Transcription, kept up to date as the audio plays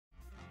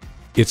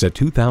It's a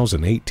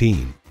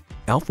 2018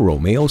 Alfa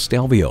Romeo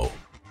Stelvio.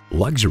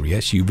 Luxury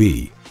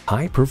SUV,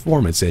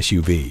 high-performance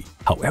SUV.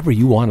 However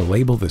you want to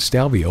label the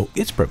Stelvio,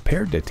 it's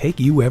prepared to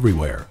take you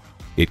everywhere.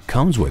 It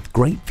comes with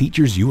great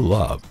features you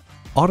love.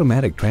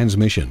 Automatic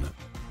transmission,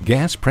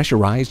 gas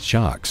pressurized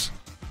shocks,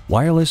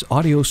 wireless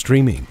audio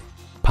streaming,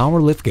 power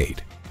liftgate,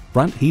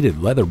 front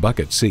heated leather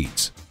bucket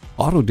seats,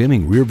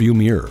 auto-dimming rearview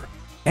mirror,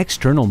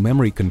 external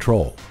memory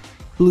control,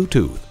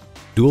 Bluetooth,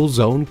 dual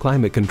zone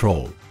climate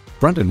control,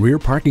 front and rear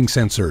parking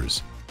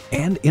sensors,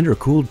 and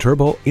intercooled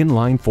turbo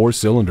inline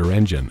 4-cylinder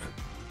engine.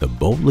 The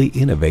boldly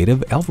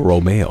innovative Alfa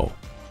Romeo.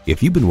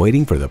 If you've been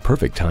waiting for the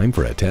perfect time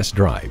for a test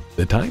drive,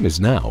 the time is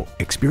now.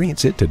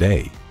 Experience it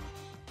today.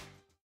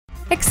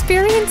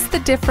 Experience the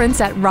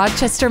difference at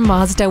Rochester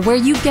Mazda, where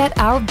you get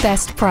our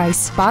best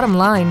price. Bottom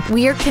line,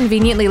 we are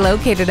conveniently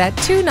located at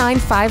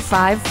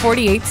 2955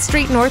 48th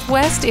Street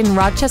Northwest in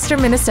Rochester,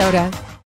 Minnesota.